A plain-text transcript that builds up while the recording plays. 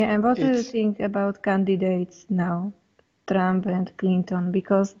And what do you It's think about candidates now, Trump and Clinton?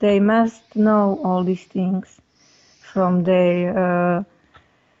 Because they must know all these things from their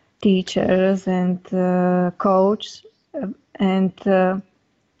teachers and coach. And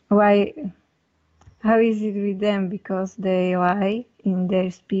why? How is it with them? Because they lie in their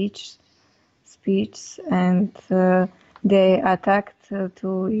speech, and they attacked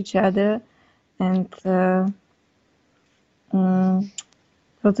to each other. And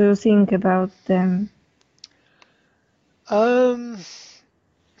what do you think about them? um,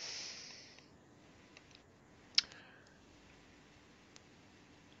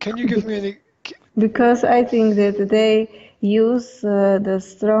 can you give me any? Because I think that they use the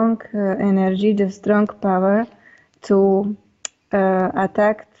strong energy, the strong power to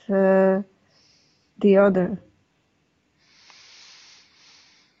attack the other.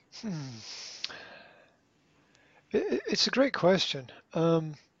 Hmm, it's a great question.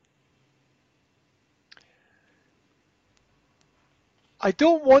 I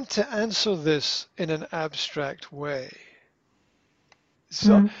don't want to answer this in an abstract way.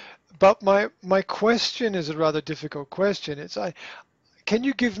 So, Mm. but my question is a rather difficult question. Can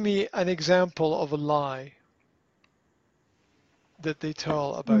you give me an example of a lie that they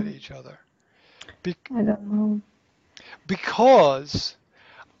tell about Mm. each other? Be I don't know. because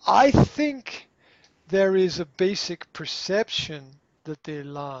I think there is a basic perception that they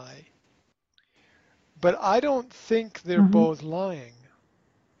lie, but I don't think they're Mm-hmm. both lying.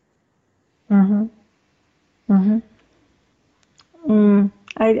 Mm-hmm. Mm-hmm.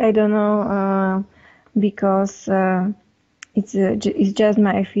 I don't know because it's just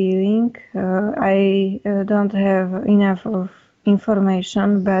my feeling. I don't have enough of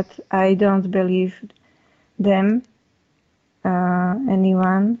information, but I don't believe them,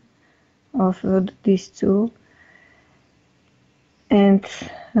 anyone of these two. And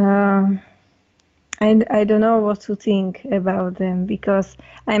uh, I don't know what to think about them because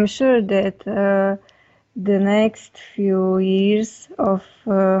I'm sure that the next few years of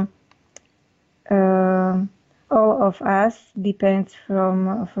uh, all of us depends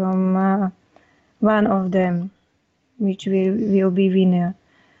from one of them, which will be winner.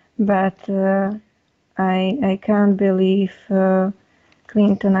 But I can't believe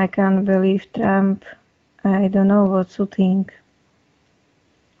Clinton. I can't believe Trump. I don't know what to think.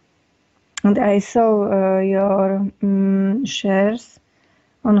 And I saw your shares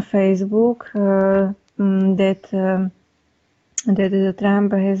on Facebook that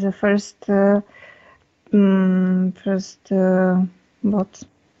Trump has a first what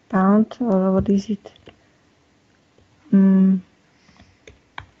pound or what is it? Mm,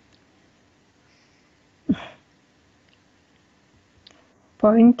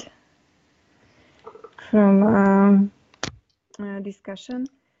 point from discussion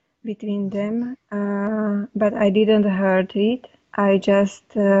between Mhm. them, but I didn't heard it. I just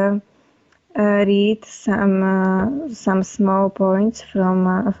read some small points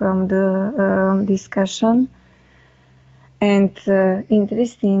from the discussion, and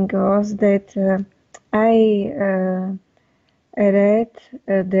interesting was that I read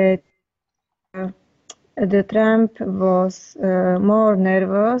that the Trump was more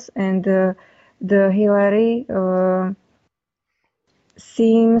nervous, and the Hillary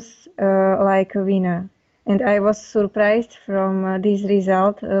seems like a winner. And I was surprised from this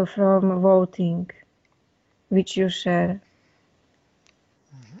result from voting, which you share.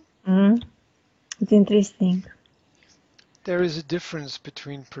 Mhm. Mm. It's interesting. There is a difference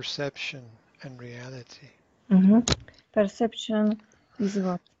between perception and reality. Mhm. Perception is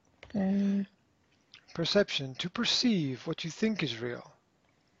what? Uh, Perception, to perceive what you think is real.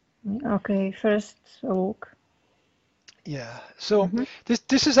 okay, first look. Yeah. So Mhm.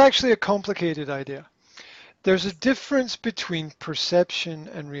 this is actually a complicated idea. There's a difference between perception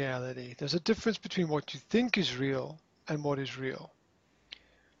and reality. There's a difference between what you think is real and what is real.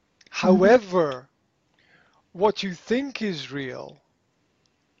 Mhm. However, what you think is real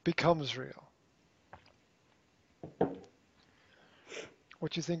becomes real.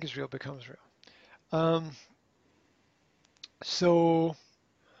 What you think is real becomes real. Um, so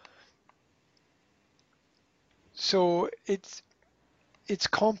so it's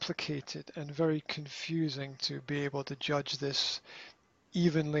complicated and very confusing to be able to judge this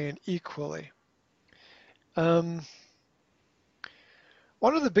evenly and equally. Um,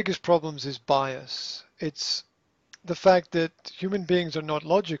 One of the biggest problems is bias. It's the fact that human beings are not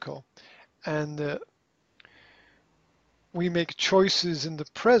logical and we make choices in the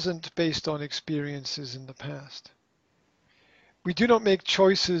present based on experiences in the past. We do not make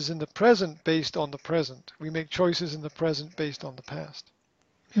choices in the present based on the present. We make choices in the present based on the past.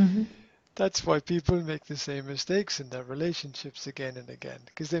 Mm-hmm. That's why people make the same mistakes in their relationships again and again,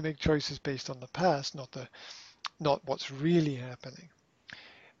 because they make choices based on the past, not what's really happening.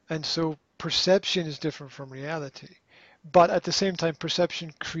 And so perception is different from reality. But at the same time,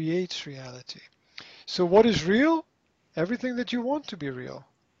 perception creates reality. So what is real? Everything that you want to be real.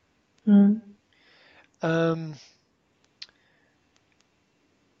 Mm-hmm. Um,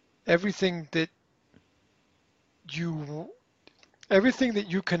 everything that you everything that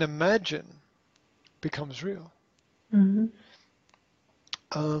you can imagine becomes real. Mm-hmm.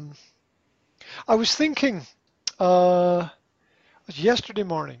 Um, I was thinking uh, Yesterday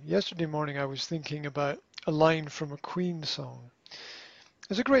morning, I was thinking about a line from a Queen song.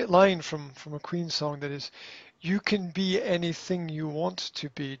 There's a great line from a Queen song that is, "You can be anything you want to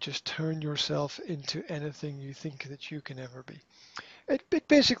be. Just turn yourself into anything you think that you can ever be." It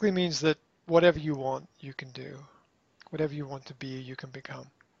basically means that whatever you want, you can do. Whatever you want to be, you can become.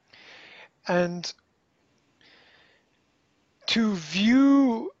 And to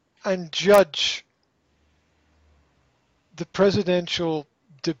view and judge the presidential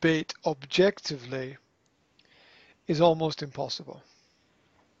debate objectively is almost impossible.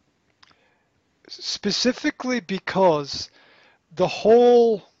 Specifically because the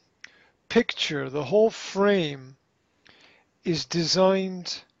whole picture, the whole frame is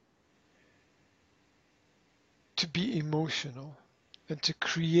designed to be emotional and to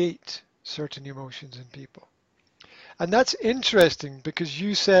create certain emotions in people. And that's interesting because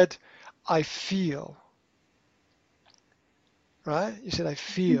you said, I feel, right? You said, I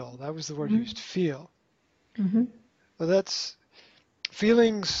feel. That was the word used, feel. Mm-hmm. Well, that's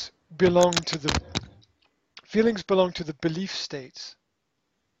feelings belong to the feelings belong to the belief states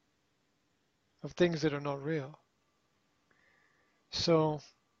of things that are not real. So,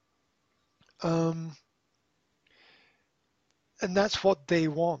 um, and that's what they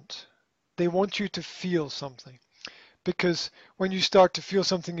want. They want you to feel something. Because when you start to feel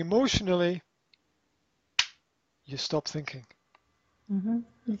something emotionally, you stop thinking. Mm-hmm.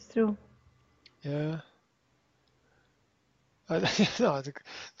 It's true. Yeah. No,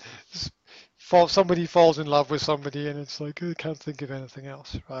 somebody falls in love with somebody and it's like, I can't think of anything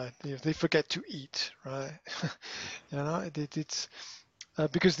else, right? They forget to eat, right? It's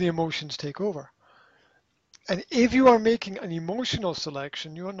because the emotions take over. And if you are making an emotional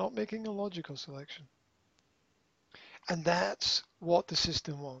selection, you are not making a logical selection. And that's what the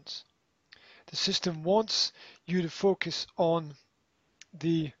system wants. The system wants you to focus on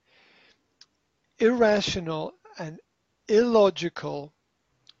the irrational and illogical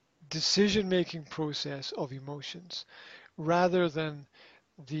decision-making process of emotions rather than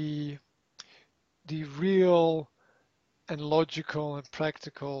the the real and logical and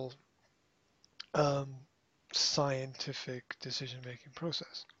practical um, scientific decision-making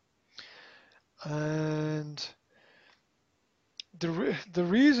process. And the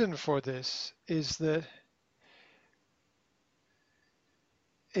reason for this is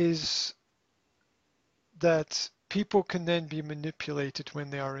that people can then be manipulated when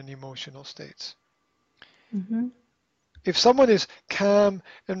they are in emotional states. Mm-hmm. If someone is calm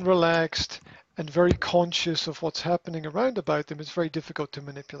and relaxed and very conscious of what's happening around about them, it's very difficult to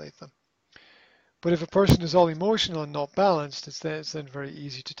manipulate them. But if a person is all emotional and not balanced, it's then very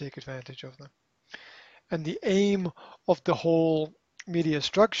easy to take advantage of them. And the aim of the whole media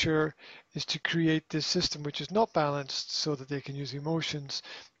structure is to create this system which is not balanced so that they can use emotions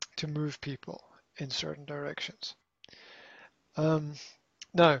to move people in certain directions. Um,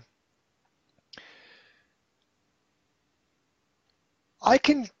 Now, I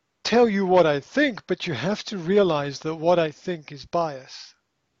can tell you what I think, but you have to realize that what I think is biased.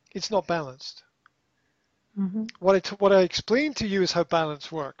 It's not balanced. Mm-hmm. What I explained to you is how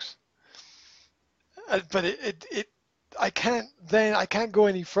balance works. But I can't go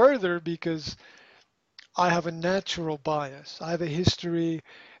any further because I have a natural bias. I have a history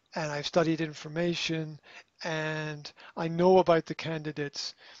and I've studied information and I know about the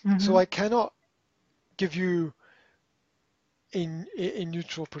candidates. So Mm-hmm. I cannot give you a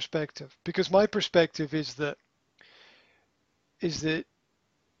neutral perspective because my perspective is that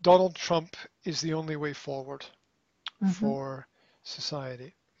Donald Trump is the only way forward Mm-hmm. for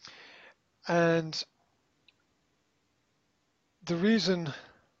society. And the reason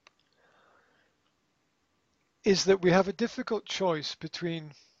is that we have a difficult choice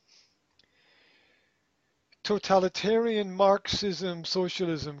between totalitarian Marxism,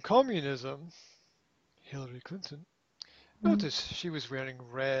 socialism, communism, Hillary Clinton. Mm-hmm. Notice she was wearing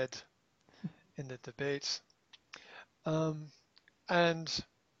red in the debates. Um, and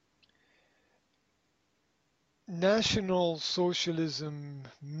National Socialism,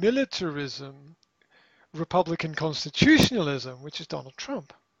 militarism, Republican constitutionalism, which is Donald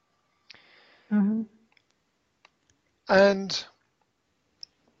Trump. Mm-hmm. And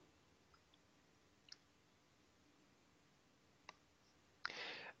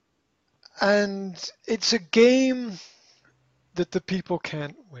it's a game that the people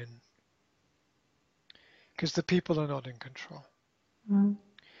can't win because the people are not in control. Mm-hmm.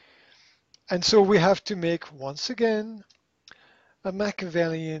 And so we have to make, once again, a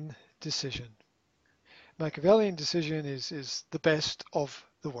Machiavellian decision. Machiavellian decision is the best of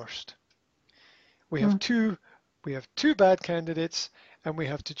the worst. We have two bad candidates, and we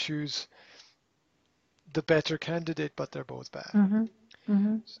have to choose the better candidate, but they're both bad. Mm-hmm.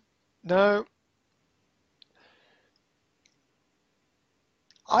 Mm-hmm. Now,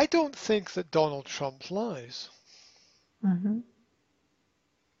 I don't think that Donald Trump lies. Mm-hmm.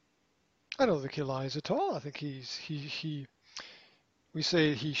 I don't think he lies at all. I think he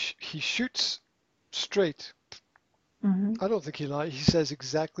shoots straight. Mm-hmm. I don't think he lies. He says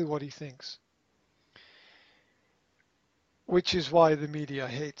exactly what he thinks, which is why the media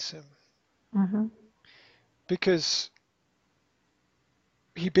hates him. Mm-hmm. Because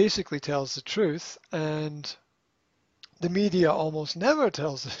he basically tells the truth, and the media almost never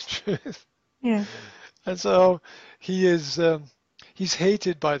tells the truth. Yes. And so he's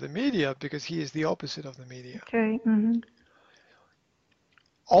hated by the media because he is the opposite of the media. Okay. Mm-hmm.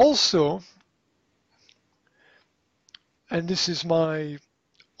 Also, and this is my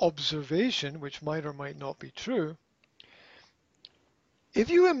observation, which might or might not be true, if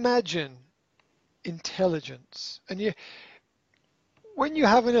you imagine intelligence, and when you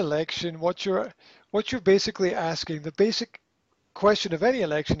have an election, what you're basically asking, the basic question of any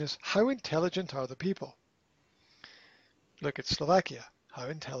election is, how intelligent are the people? Look at Slovakia. How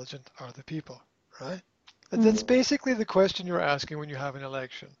intelligent are the people, right? And that's basically the question you're asking when you have an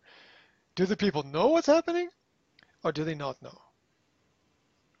election. Do the people know what's happening, or do they not know?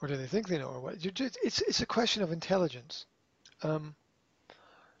 Or do they think they know? Or what? It's a question of intelligence. And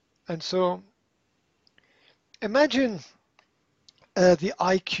so imagine the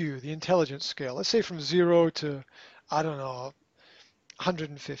IQ, the intelligence scale. Let's say from 0 to, I don't know,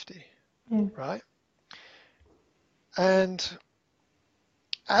 150, right? And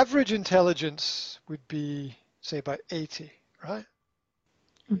average intelligence would be, say, about 80, right?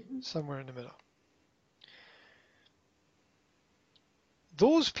 Mm-hmm. Somewhere in the middle.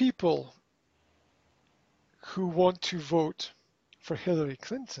 Those people who want to vote for Hillary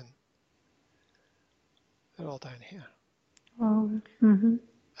Clinton, they're all down here. Oh. Mm-hmm.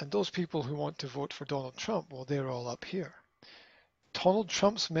 And those people who want to vote for Donald Trump, well, they're all up here. Donald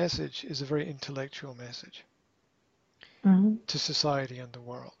Trump's message is a very intellectual message to society and the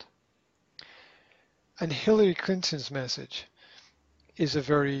world. And Hillary Clinton's message is a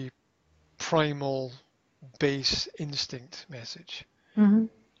very primal, base instinct message to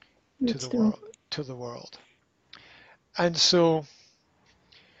the world. And so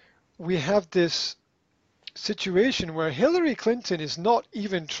we have this situation where Hillary Clinton is not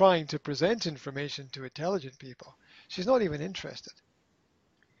even trying to present information to intelligent people. She's not even interested.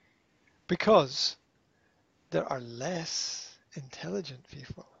 Because there are less intelligent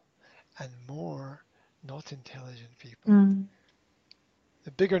people and more not intelligent people.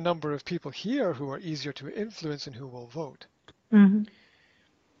 The bigger number of people here who are easier to influence and who will vote.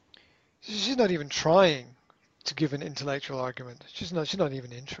 She's not even trying to give an intellectual argument. She's not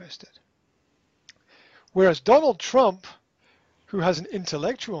even interested. Whereas Donald Trump, who has an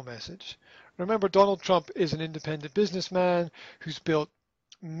intellectual message, remember Donald Trump is an independent businessman who's built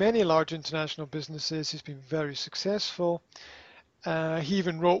many large international businesses. He's been very successful. He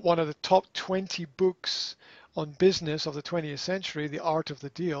even wrote one of the top 20 books on business of the 20th century, The Art of the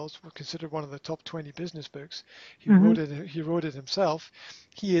Deal. It's considered one of the top 20 business books. He wrote it himself.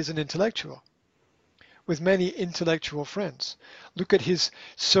 He is an intellectual with many intellectual friends. Look at his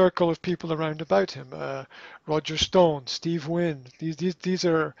circle of people around about him. Roger Stone, Steve Wynn. These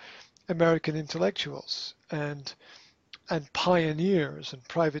are American intellectuals and pioneers and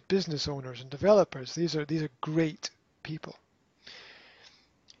private business owners and developers. These are great people.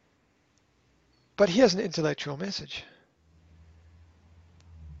 But he has an intellectual message.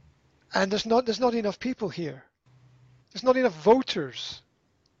 And there's not enough people here. There's not enough voters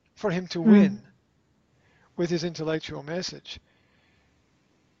for him to win with his intellectual message.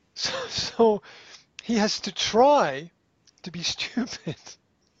 So he has to try to be stupid.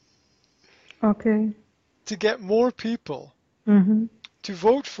 Okay. To get more people to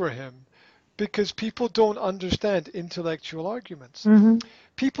vote for him because people don't understand intellectual arguments.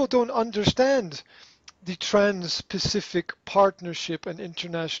 People don't understand the Trans-Pacific Partnership and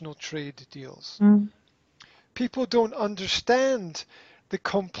international trade deals. People don't understand the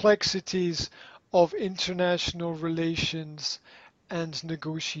complexities of international relations and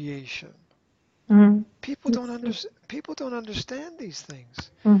negotiation. People don't understand these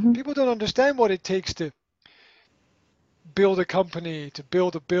things. People don't understand what it takes to build a company, to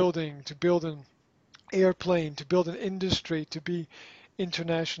build a building, to build an airplane, to build an industry, to be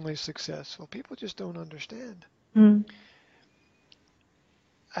internationally successful. People just don't understand.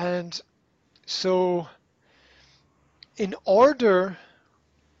 And so in order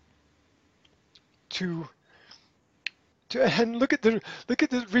to and look at the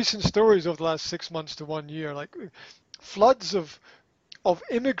recent stories of the last 6 months to 1 year, like floods of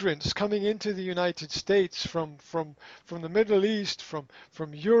immigrants coming into the United States from the Middle East, from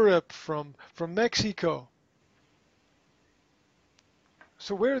Europe, from Mexico.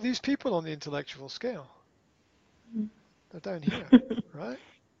 So where are these people on the intellectual scale? They're down here, right?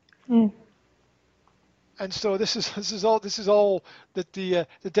 Yeah. And so this is all that the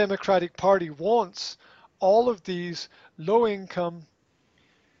Democratic Party wants. All of these low-income,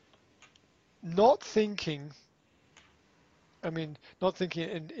 not thinking in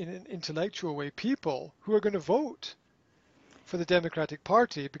an intellectual way, people who are going to vote for the Democratic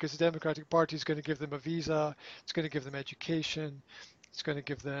Party because the Democratic Party is going to give them a visa, it's going to give them education, it's going to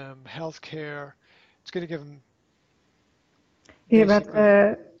give them health care, it's going to give them Yeah, but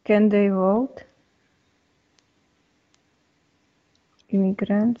can they vote?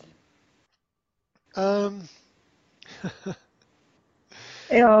 Immigrants?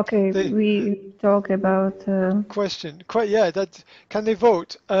 Yeah, okay. We talk about question. Yeah, that can they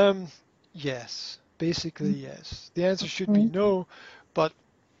vote? Yes, basically yes. The answer should be no, but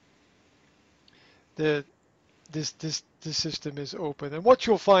the system is open, and what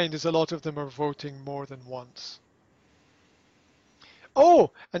you'll find is a lot of them are voting more than once.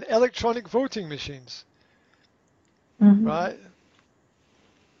 Oh, and electronic voting machines, right?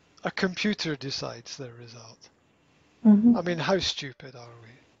 A computer decides the result. I mean, how stupid are we?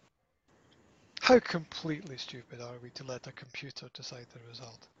 How completely stupid are we to let a computer decide the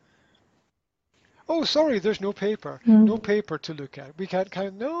result? Oh, sorry, there's no paper. No paper to look at. We can't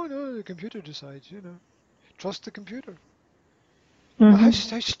count. No, the computer decides, Trust the computer. How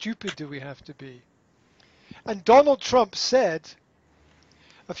stupid do we have to be? And Donald Trump said,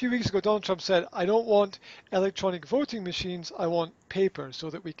 a few weeks ago, Donald Trump said, I don't want electronic voting machines, I want paper so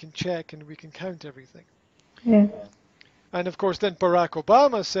that we can check and we can count everything. Yeah. And of course, then Barack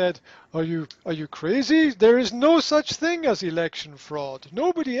Obama said, are you crazy? There is no such thing as election fraud.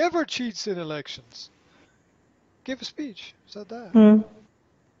 Nobody ever cheats in elections. Gave a speech, said that.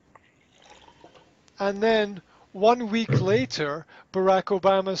 And then 1 week later, Barack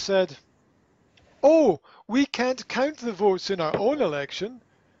Obama said, oh, we can't count the votes in our own election.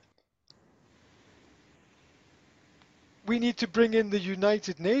 We need to bring in the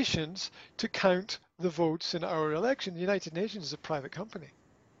United Nations to count the votes in our election. The United Nations is a private company.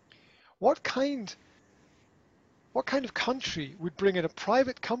 What kind of country would bring in a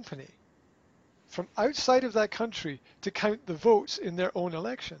private company from outside of that country to count the votes in their own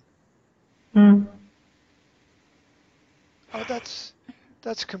election? Oh, that's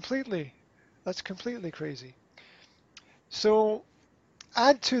completely crazy. So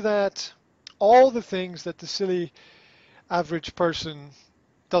add to that all the things that the silly average person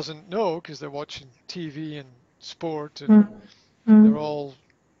doesn't know because they're watching TV and sport and they're all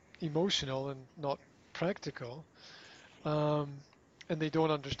emotional and not practical, and they don't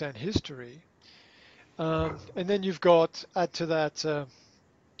understand history. And then you've got, add to that,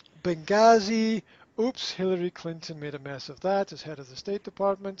 Benghazi. Oops, Hillary Clinton made a mess of that as head of the State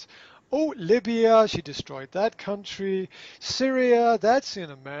Department. Oh, Libya, she destroyed that country. Syria, that's in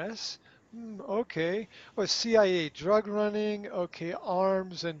a mess. Okay. Well, CIA drug running. Okay,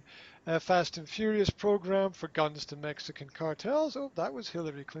 arms and Fast and Furious program for guns to Mexican cartels. Oh, that was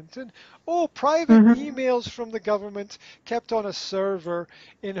Hillary Clinton. Oh, private emails from the government kept on a server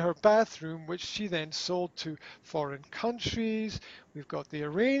in her bathroom, which she then sold to foreign countries. We've got the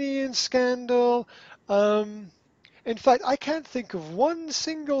Iranian scandal. In fact, I can't think of one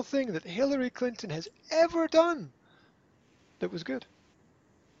single thing that Hillary Clinton has ever done that was good.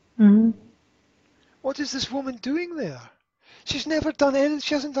 What is this woman doing there? She's never done anything.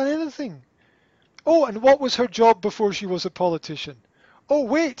 She hasn't done anything. Oh, and what was her job before she was a politician? Oh,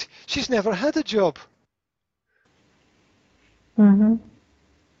 wait, she's never had a job.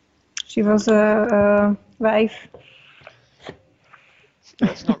 She was a wife.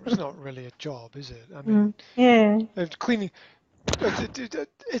 It's not really a job, is it? I mean, yeah. cleaning.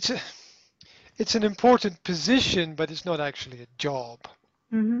 it's an important position, but it's not actually a job,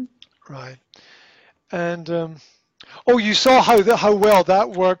 Mm-hmm. right? And oh, you saw how well that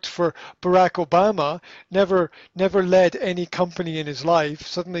worked for Barack Obama. Never led any company in his life.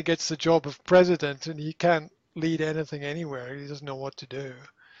 Suddenly gets the job of president, and he can't lead anything anywhere. He doesn't know what to do.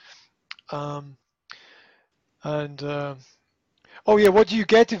 Um, and oh yeah, what do you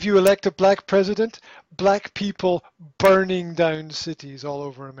get if you elect a black president? Black people burning down cities all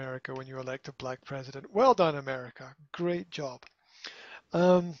over America when you elect a black president. Well done, America. Great job.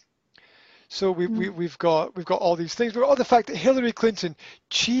 Um, So we've got all these things. But the fact that Hillary Clinton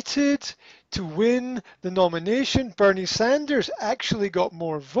cheated to win the nomination. Bernie Sanders actually got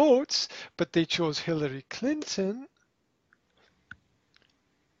more votes, but they chose Hillary Clinton.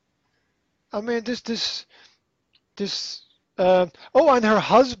 I mean, oh, and her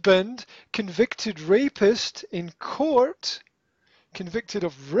husband, convicted rapist in court, convicted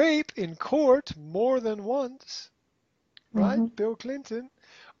of rape in court more than once, right? Mm-hmm. Bill Clinton.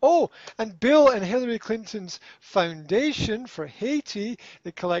 Oh, and Bill and Hillary Clinton's foundation for Haiti,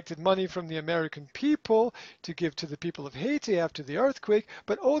 they collected money from the American people to give to the people of Haiti after the earthquake,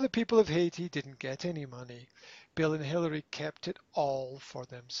 but oh, the people of Haiti didn't get any money. Bill and Hillary kept it all for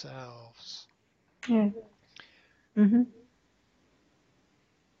themselves. Yeah. Mm-hmm.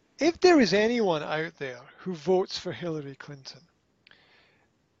 If there is anyone out there who votes for Hillary Clinton,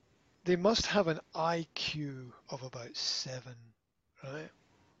 they must have an IQ of about 7, right?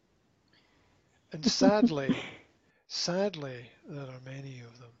 And sadly, there are many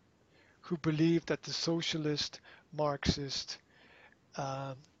of them who believe that the socialist, Marxist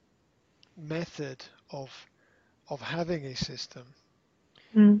method of having a system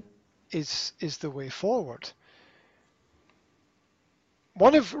Mm. is the way forward.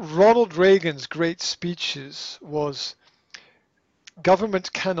 One of Ronald Reagan's great speeches was,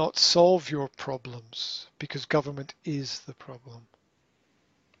 "Government cannot solve your problems because government is the problem."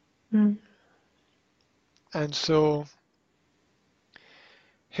 Mm. And so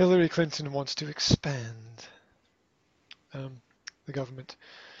Hillary Clinton wants to expand the government.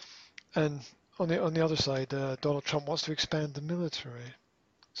 And on the other side, Donald Trump wants to expand the military.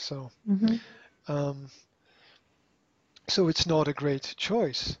 So Mm-hmm. so it's not a great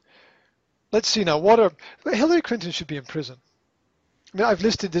choice. Let's see now. Hillary Clinton should be in prison. I mean, I've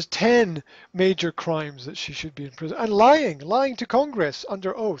listed there's 10 major crimes that she should be in prison. And lying to Congress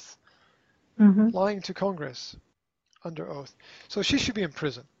under oath. Mm-hmm. Lying to Congress under oath. So she should be in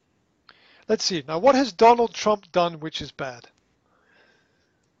prison. Let's see. Now, what has Donald Trump done which is bad?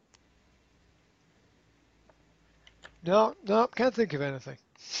 No, can't think of anything.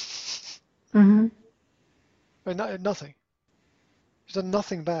 Mm-hmm. Nothing. He's done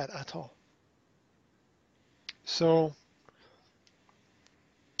nothing bad at all. So,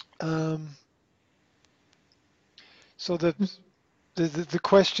 so the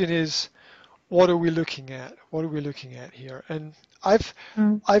question is, what are we looking at? What are we looking at here? And I've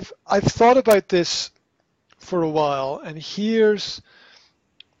thought about this for a while, and here's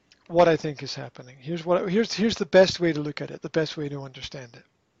what I think is happening. Here's the best way to look at it, the best way to understand it.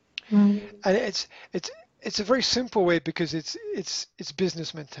 Mm. And it's a very simple way because it's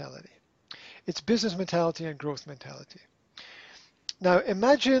business mentality. It's business mentality and growth mentality. Now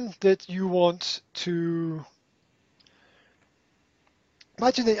imagine that you want to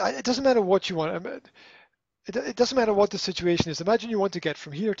imagine that it doesn't matter what you want. It doesn't matter what the situation is. Imagine you want to get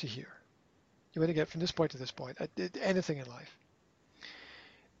from here to here. You want to get from this point to this point. Anything in life.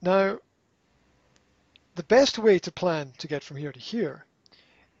 Now, the best way to plan to get from here to here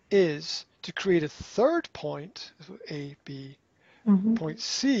is to create a third point, A, B, Mm-hmm. point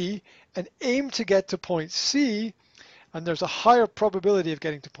C, and aim to get to point C, and there's a higher probability of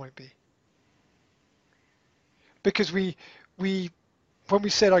getting to point B. Because when we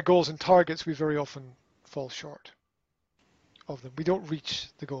set our goals and targets, we very often fall short of them. We don't reach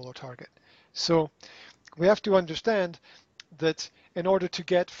the goal or target. So we have to understand that in order to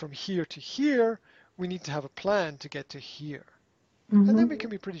get from here to here, we need to have a plan to get to here. Mm-hmm. And then we can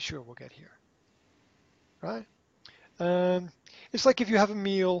be pretty sure we'll get here, right? It's like if you have a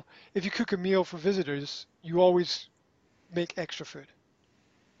meal, if you cook a meal for visitors, you always make extra food.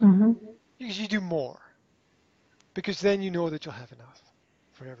 Mm-hmm. You do more, because then you know that you'll have enough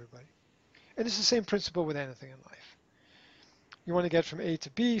for everybody. And it's the same principle with anything in life. You want to get from A to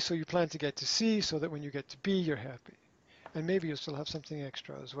B, so you plan to get to C, so that when you get to B, you're happy. And maybe you'll still have something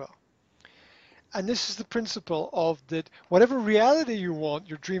extra as well. And this is the principle of that whatever reality you want,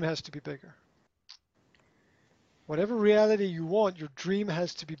 your dream has to be bigger. Whatever reality you want, your dream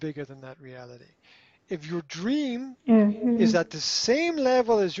has to be bigger than that reality. If your dream Mm-hmm. is at the same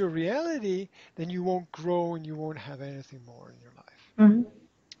level as your reality, then you won't grow and you won't have anything more in your life. Mm-hmm.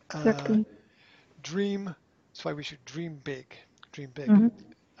 Uh, Exactly. dream. That's why we should dream big. Dream big. Mm-hmm.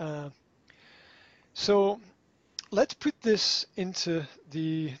 Uh, so let's put this into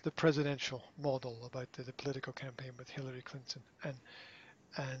the presidential model about the political campaign with Hillary Clinton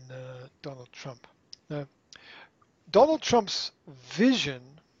and Donald Trump. Now, Donald Trump's vision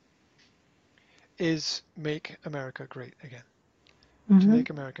is make America great again. To Mm-hmm. make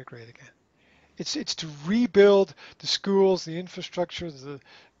America great again. It's to rebuild the schools, the infrastructure,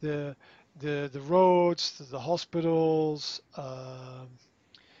 the the roads, the hospitals,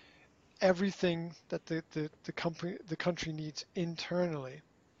 everything that the country needs internally,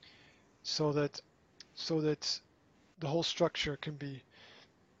 so that so that the whole structure can be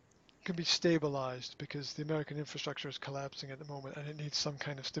stabilized, because the American infrastructure is collapsing at the moment and it needs some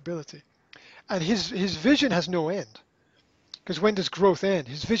kind of stability. And his vision has no end, because when does growth end?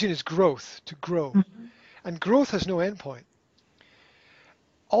 His vision is growth, to grow, Mm-hmm. and growth has no end point.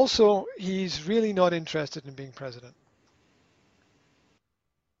 Also, he's really not interested in being president.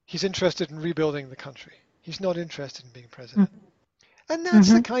 He's interested in rebuilding the country. He's not interested in being president. And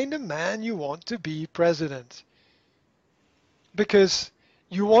that's the Mm-hmm. kind of man you want to be president, because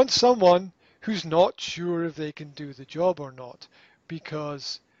you want someone who's not sure if they can do the job or not,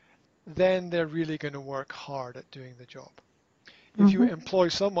 because then they're really going to work hard at doing the job. If you Mm-hmm. employ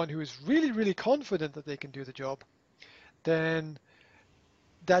someone who is really, really confident that they can do the job, then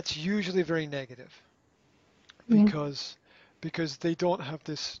that's usually very negative, Yeah. because they don't have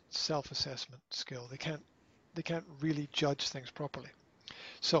this self-assessment skill. They can't really judge things properly.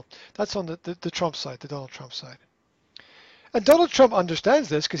 So that's on the Trump side, the Donald Trump side. And Donald Trump understands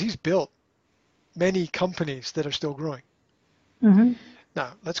this because he's built many companies that are still growing. Mm-hmm.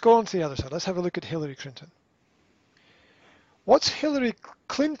 Now, let's go on to the other side. Let's have a look at Hillary Clinton. What's Hillary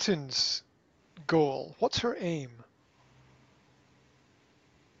Clinton's goal? What's her aim?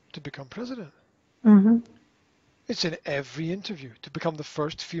 To become president. Mm-hmm. It's in every interview, to become the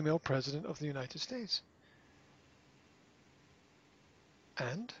first female president of the United States.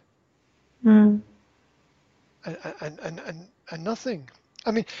 And Mm. and nothing.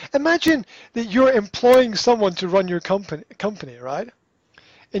 I mean, imagine that you're employing someone to run your company, right?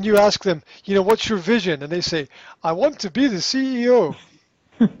 And you ask them, what's your vision? And they say, I want to be the CEO.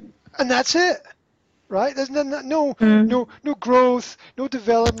 And that's it, right? There's Mm. no growth, no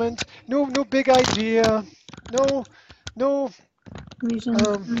development, no big idea, no no Vision.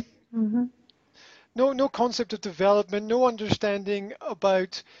 um, Mm-hmm. no concept of development, no understanding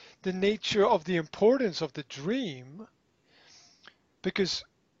about the nature of the importance of the dream, because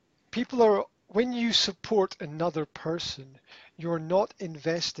people are when you support another person, you're not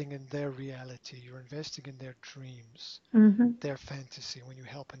investing in their reality, you're investing in their dreams, Mm-hmm. their fantasy, when you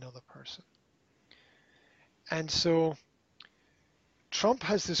help another person. And so Trump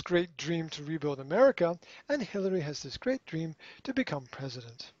has this great dream to rebuild America, and Hillary has this great dream to become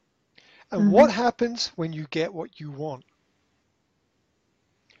president. And Mm-hmm. what happens when you get what you want?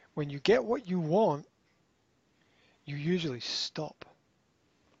 When you get what you want, you usually stop.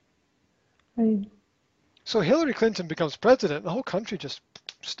 I, So Hillary Clinton becomes president, the whole country just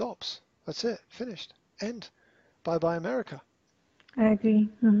stops. That's it, finished, end. Bye bye America. I agree.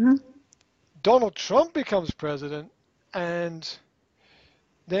 Mm-hmm. Donald Trump becomes president, and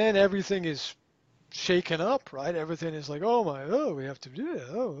then everything is shaken up, right? Everything is like, oh, we have to do it.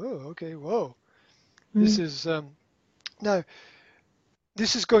 Okay, whoa. This Mm. is now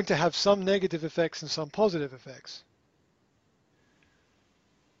this is going to have some negative effects and some positive effects.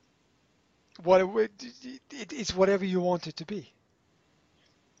 It's whatever you want it to be.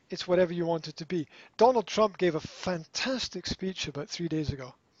 It's whatever you want it to be. Donald Trump gave a fantastic speech about 3 days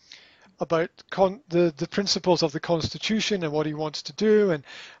ago about the principles of the Constitution and what he wants to do and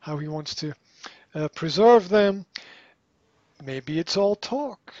how he wants to preserve them. Maybe it's all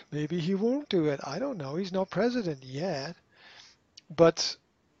talk. Maybe he won't do it. I don't know. He's not president yet. But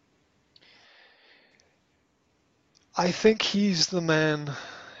I think he's the man.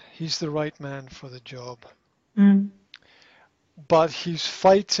 He's the right man for the job. Mm. But he's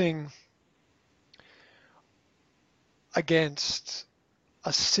fighting against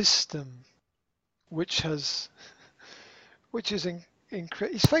a system which has, which is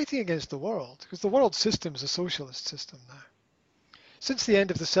he's fighting against the world, because the world system is a socialist system now. Since the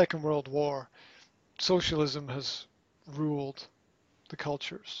end of the Second World War, socialism has ruled the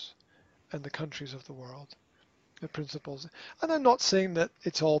cultures and the countries of the world, the principles. And I'm not saying that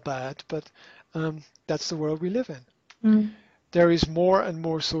it's all bad, but that's the world we live in. Mm. There is more and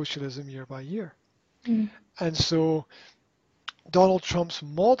more socialism year by year. Mm. And so Donald Trump's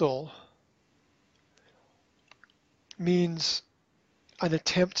model means an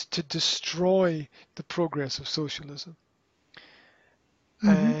attempt to destroy the progress of socialism. Mm-hmm.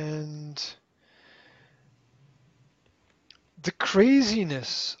 And the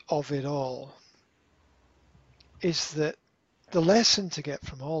craziness of it all is that the lesson to get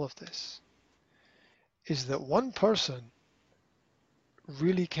from all of this is that one person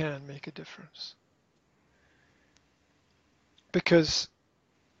really can make a difference. Because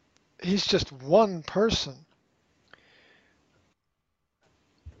he's just one person,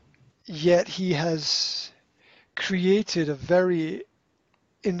 yet he has created a very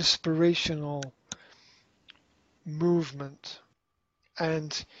inspirational movement,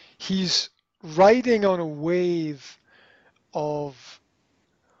 and he's riding on a wave of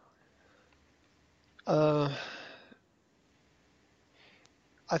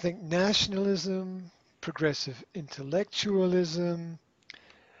I think nationalism, progressive intellectualism,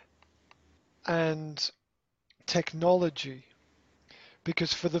 and technology.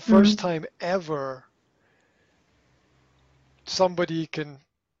 Because for the first Mm-hmm. time ever, somebody can,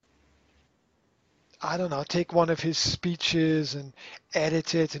 I don't know, take one of his speeches and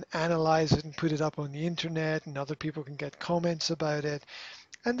edit it and analyze it and put it up on the internet, and other people can get comments about it.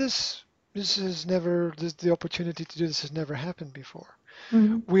 And this has never, the opportunity to do this has never happened before.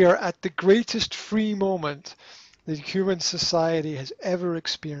 Mm-hmm. We are at the greatest free moment that human society has ever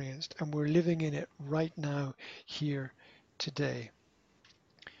experienced, and we're living in it right now, here, today.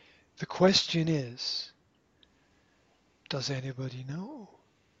 The question is, does anybody know?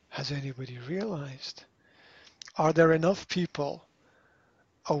 Has anybody realized? Are there enough people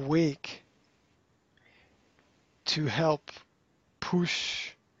awake to help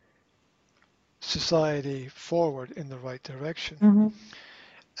push society forward in the right direction? Mm-hmm.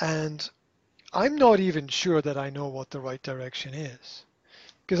 And I'm not even sure that I know what the right direction is.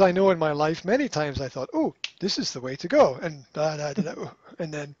 Because I know in my life many times I thought, oh, this is the way to go. And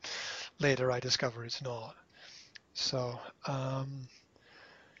and then later I discover it's not. So,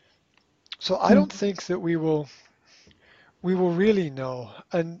 so I don't think that we will really know.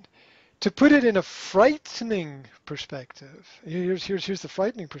 And to put it in a frightening perspective, here's the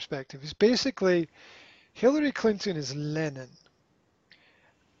frightening perspective. Is basically Hillary Clinton is Lenin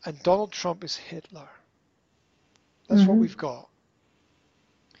and Donald Trump is Hitler. That's what Mm-hmm. we've got.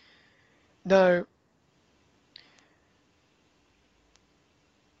 Now,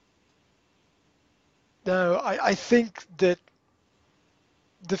 I think that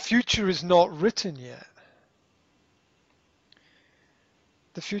the future is not written yet.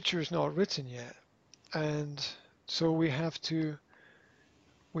 The future is not written yet, and so we have to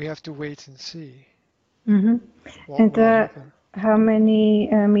wait and see Mm-hmm. what And will happen. how many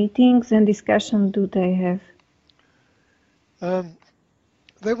meetings and discussion do they have? Um,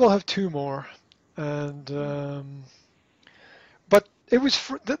 they will have two more, and but it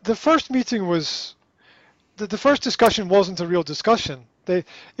was the first meeting was the first discussion wasn't a real discussion.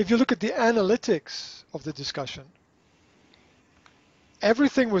 If you look at the analytics of the discussion,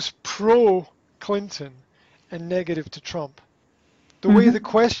 everything was pro Clinton and negative to Trump. The way Mm-hmm. the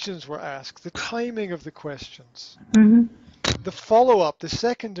questions were asked, the timing of the questions, Mm-hmm. the follow-up, the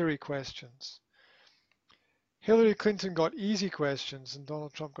secondary questions. Hillary Clinton got easy questions and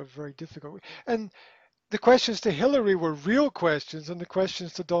Donald Trump got very difficult. And the questions to Hillary were real questions and the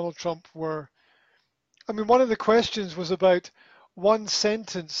questions to Donald Trump were, I mean, one of the questions was about one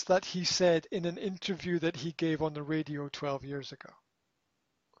sentence that he said in an interview that he gave on the radio 12 years ago.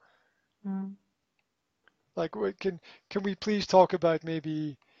 Mm. Like, can we please talk about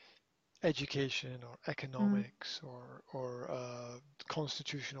maybe education or Mm. economics or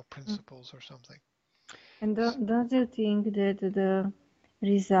constitutional Mm. principles or something? And don't you think that the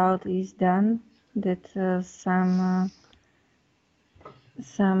result is done? That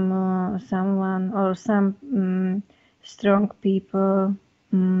someone or some strong people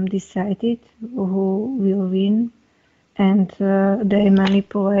decided who will win, and they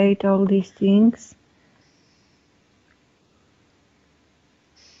manipulate all these things?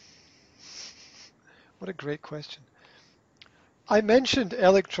 What a great question. I mentioned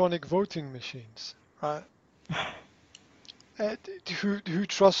electronic voting machines, right? Uh, who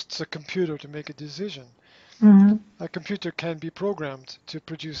trusts a computer to make a decision? Mm-hmm. A computer can be programmed to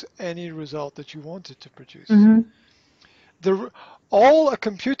produce any result that you want it to produce. Mm-hmm. The, all a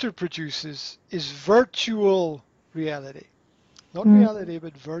computer produces is virtual reality. Not Mm-hmm. reality,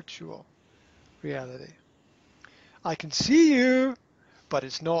 but virtual reality. I can see you, but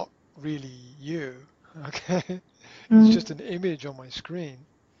it's not really you. Okay? It's Mm-hmm. just an image on my screen.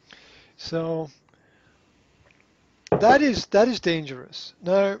 So that is dangerous.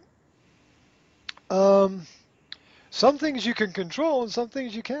 Now, some things you can control and some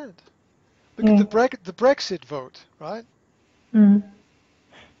things you can't. Look at Yeah. the Brexit vote, right? Mm.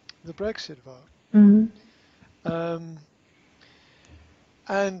 The Brexit vote. Mm. Um,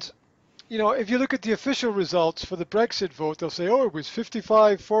 and if you look at the official results for the Brexit vote, they'll say, oh, it was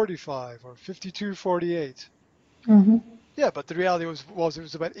 55-45 or 52-48. Mm-hmm. Yeah, but the reality was it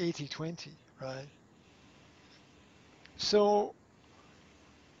was about 80-20, right? So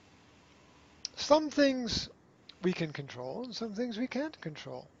some things we can control and some things we can't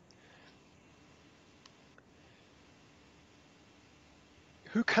control.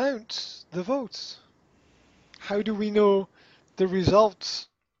 Who counts the votes? How do we know the results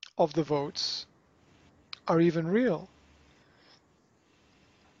of the votes are even real?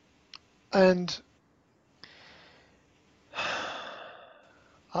 And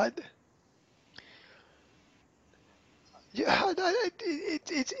I, yeah,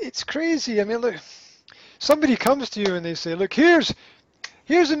 it's crazy. I mean, look, somebody comes to you and they say, look, here's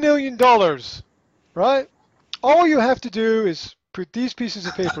 $1 million, right? All you have to do is put these pieces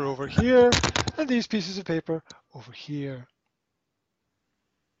of paper over here and these pieces of paper over here,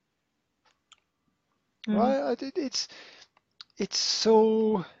 right? It's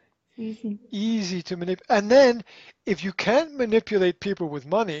so easy to manipulate. And then if you can't manipulate people with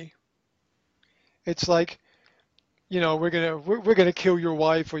money, it's like, we're gonna kill your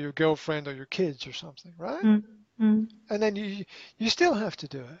wife or your girlfriend or your kids or something, right? Mm. And then you still have to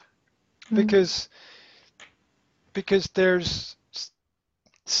do it Mm. because there's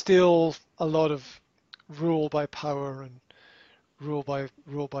still a lot of rule by power and rule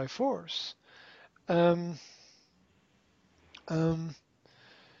by force. Um, um,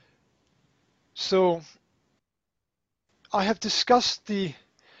 so I have discussed the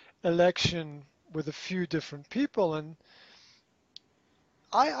election with a few different people, and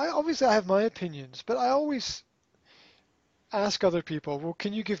I obviously I have my opinions, but I always ask other people, well,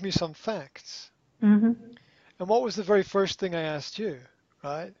 can you give me some facts? Mm-hmm. And what was the very first thing I asked you,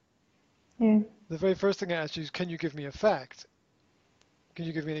 right? Yeah. The very first thing I asked you is, can you give me a fact? Can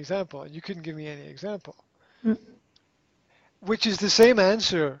you give me an example? And you couldn't give me any example, Mm. which is the same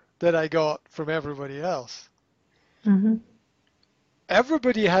answer that I got from everybody else. Mm-hmm.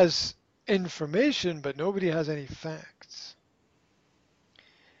 Everybody has information, but nobody has any facts.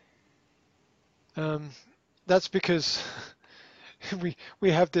 Um, that's because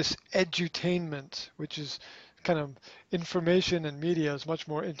we have this edutainment, which is kind of information and media is much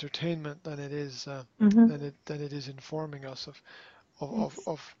more entertainment than it is Mm-hmm. than it is informing us of of Yes.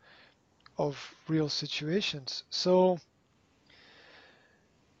 of, of real situations. So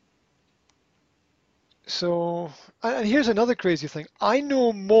and here's another crazy thing. I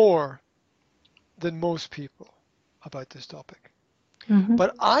know more than most people about this topic, Mm-hmm.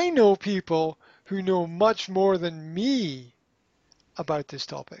 but I know people who know much more than me about this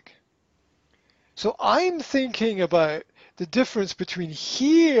topic. So I'm thinking about the difference between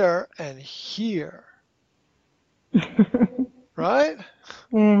here and here, right?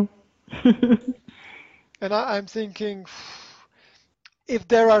 Yeah. And I'm thinking, if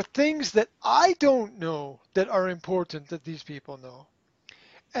there are things that I don't know that are important that these people know,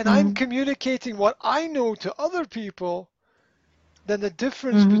 and I'm Mm. communicating what I know to other people, then the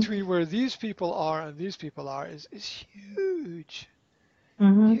difference Mm-hmm. between where these people are and these people are is huge,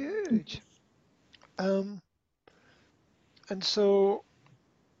 Mm-hmm. huge. Um, and so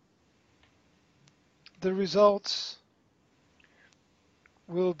the results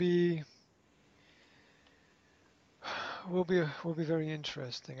will be will be very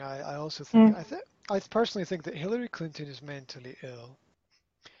interesting. I also think Yeah. I personally think that Hillary Clinton is mentally ill,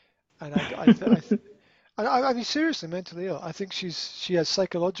 and I mean seriously mentally ill. I think she has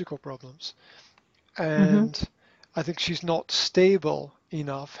psychological problems, Mm-hmm. and I think she's not stable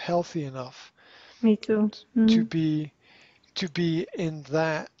enough, healthy enough Me too. to Mm-hmm. be in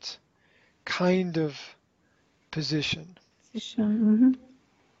that kind of position. Mm-hmm.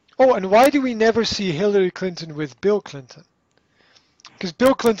 Oh, and why do we never see Hillary Clinton with Bill Clinton? Because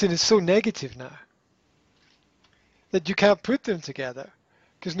Bill Clinton is so negative now that you can't put them together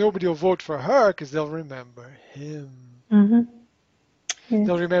because nobody will vote for her because they'll remember him. Mm-hmm. Yes.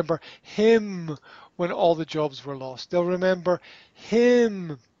 They'll remember him when all the jobs were lost. They'll remember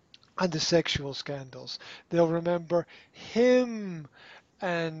him and the sexual scandals. They'll remember him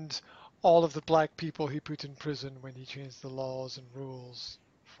and all of the black people he put in prison when he changed the laws and rules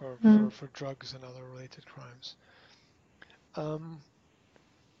Mm. for drugs and other related crimes. Um,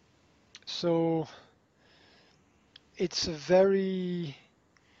 so it's a very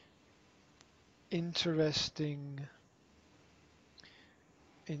interesting.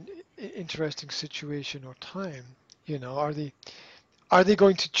 interesting situation or time. You know, are they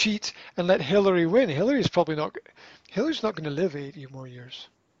going to cheat and let Hillary win? Hillary's not going to live 8 more years.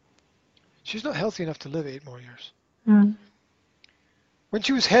 She's not healthy enough to live 8 more years. Mm. When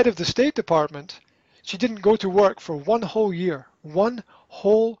she was head of the State Department, she didn't go to work for 1 whole year. 1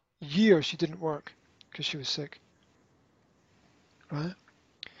 whole year she didn't work because she was sick. Right?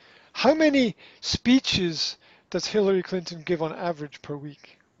 How many speeches does Hillary Clinton give on average per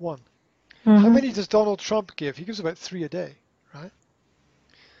week? One. How Mm-hmm. many does Donald Trump give? He gives about 3 a day, right?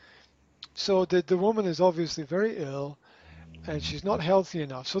 So the woman is obviously very ill and she's not healthy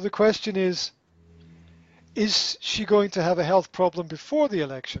enough. So the question is she going to have a health problem before the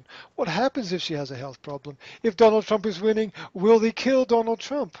election? What happens if she has a health problem? If Donald Trump is winning, will they kill Donald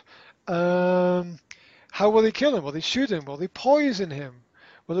Trump? How will they kill him? Will they shoot him? Will they poison him?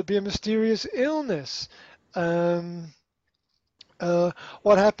 Will it be a mysterious illness? Um,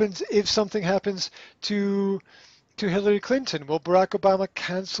 what happens if something happens to Hillary Clinton? Will Barack Obama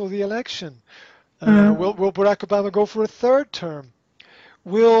cancel the election? Will Barack Obama go for a third term?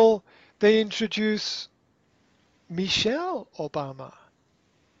 Will they introduce Michelle Obama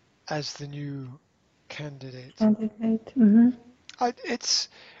as the new candidate? Mm-hmm. It's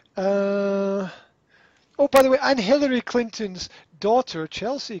oh, by the way, and Hillary Clinton's daughter,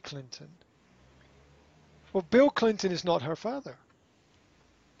 Chelsea Clinton. Well, Bill Clinton is not her father.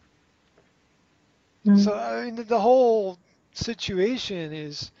 So I mean, the whole situation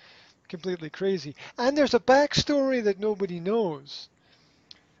is completely crazy. And there's a backstory that nobody knows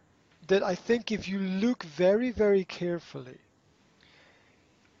that I think if you look very, very carefully,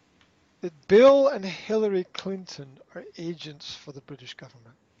 that Bill and Hillary Clinton are agents for the British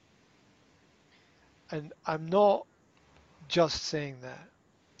government. And I'm not just saying that.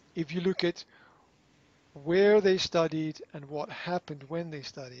 If you look at where they studied and what happened when they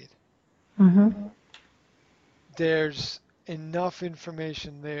studied, Mm-hmm. there's enough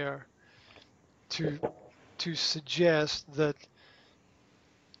information there to suggest that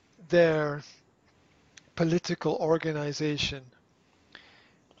their political organization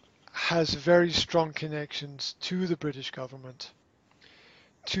has very strong connections to the British government,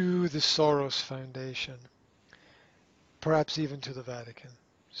 to the Soros Foundation, perhaps even to the Vatican.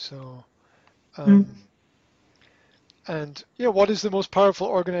 So, and what is the most powerful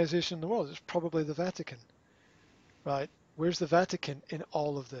organization in the world? It's probably the Vatican, right? Where's the Vatican in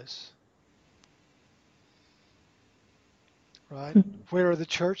all of this? Right? Where are the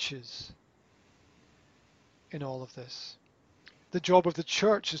churches in all of this? The job of the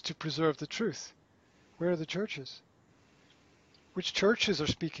church is to preserve the truth. Where are the churches? Which churches are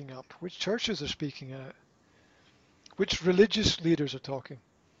speaking up? Which churches are speaking out? Which religious leaders are talking?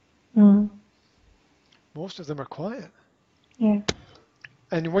 Most of them are quiet. Yeah.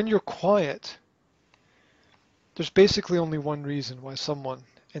 And when you're quiet, there's basically only one reason why someone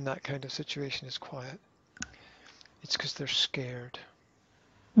in that kind of situation is quiet. It's because they're scared.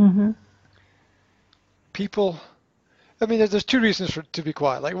 Mm-hmm. People, I mean, there's two reasons to be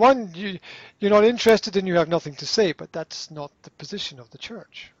quiet. Like one, you're not interested and you have nothing to say, but that's not the position of the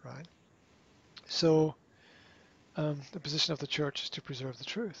church, right? So the position of the church is to preserve the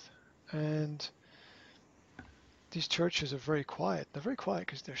truth. And these churches are very quiet. They're very quiet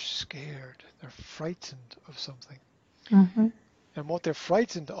because they're scared. They're frightened of something. Mm-hmm. And what they're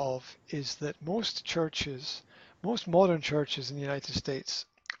frightened of is that most modern churches in the United States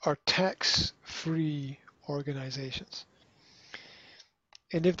are tax-free organizations.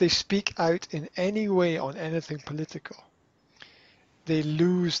 And if they speak out in any way on anything political, they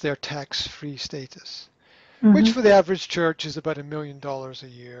lose their tax-free status, which for the average church is about $1 million a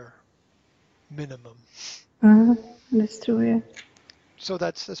year minimum. That's true, yeah. So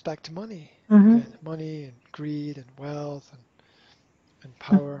that's back to money. Again, money and greed and wealth and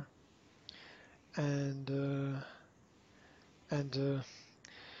power and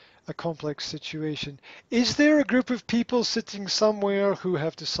a complex situation. Is there a group of people sitting somewhere who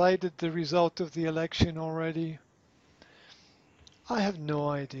have decided the result of the election already? I have no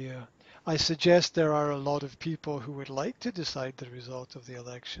idea. I suggest there are a lot of people who would like to decide the result of the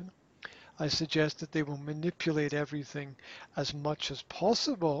election. I suggest that they will manipulate everything as much as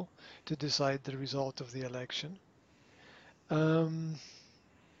possible to decide the result of the election. But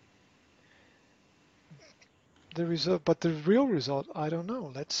the real result, I don't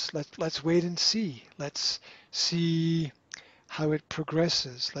know. Let's wait and see. Let's see how it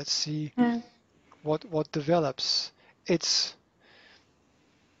progresses. Let's see what develops. It's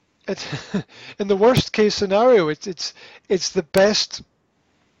in the worst case scenario, it's the best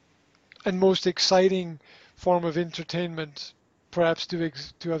and most exciting form of entertainment perhaps to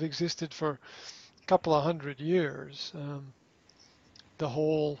have existed for a couple of hundred years. The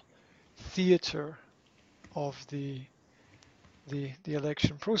whole theater of the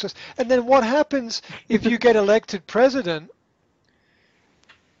election process. And then what happens if you get elected president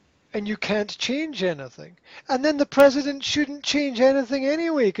and you can't change anything? And then the president shouldn't change anything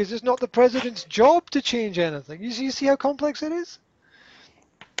anyway, because it's not the president's job to change anything. You see how complex it is?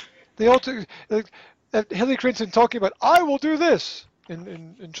 They also, Hillary Clinton talking about, I will do this,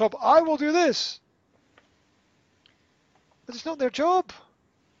 in Trump, I will do this. But it's not their job.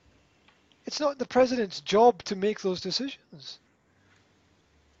 It's not the president's job to make those decisions.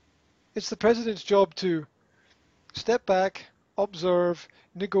 It's the president's job to step back, observe,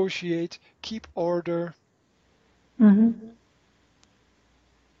 negotiate, keep order. Mm-hmm.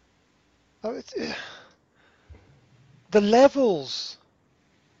 The levels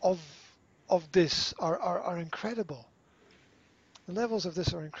of this are incredible. The levels of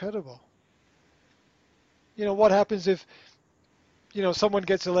this are incredible. You know, what happens if, you know, someone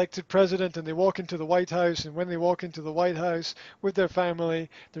gets elected president and they walk into the White House, and when they walk into the White House with their family,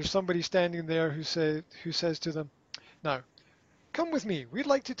 there's somebody standing there who says to them, now, come with me, we'd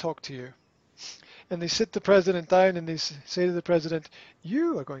like to talk to you. And they sit the president down and they say to the president,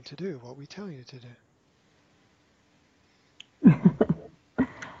 you are going to do what we tell you to do.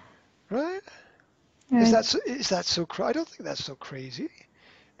 Right? Right. Is that so I don't think that's so crazy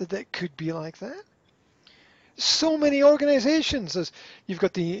that could be like that. So many organizations. You've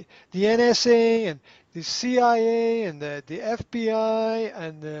got the NSA and the CIA and the FBI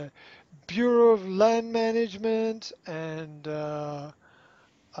and the Bureau of Land Management and there's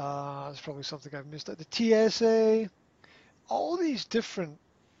probably something I've missed. The TSA, all these different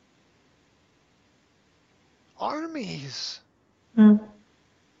armies. Mm.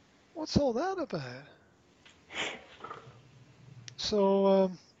 What's all that about?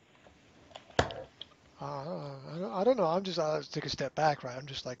 So I don't know. I'll take a step back, right? I'm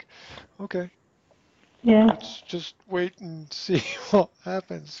just like, okay, Yeah. let's just wait and see what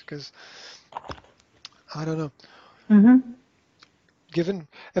happens, because I don't know. Mm-hmm.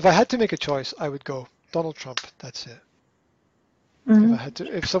 If I had to make a choice, I would go Donald Trump. That's it.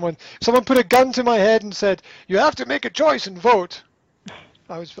 Mm-hmm. If someone put a gun to my head and said, you have to make a choice and vote,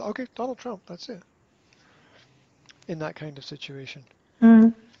 I was, okay, Donald Trump. That's it. In that kind of situation. Mm-hmm.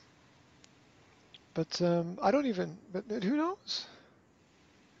 But I don't even. But who knows?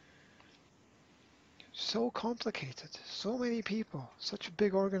 So complicated. So many people. Such a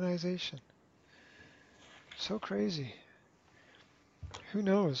big organization. So crazy. Who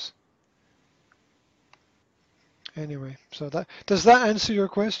knows? Anyway, so does that answer your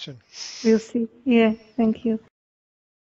question? We'll see. Yeah. Thank you.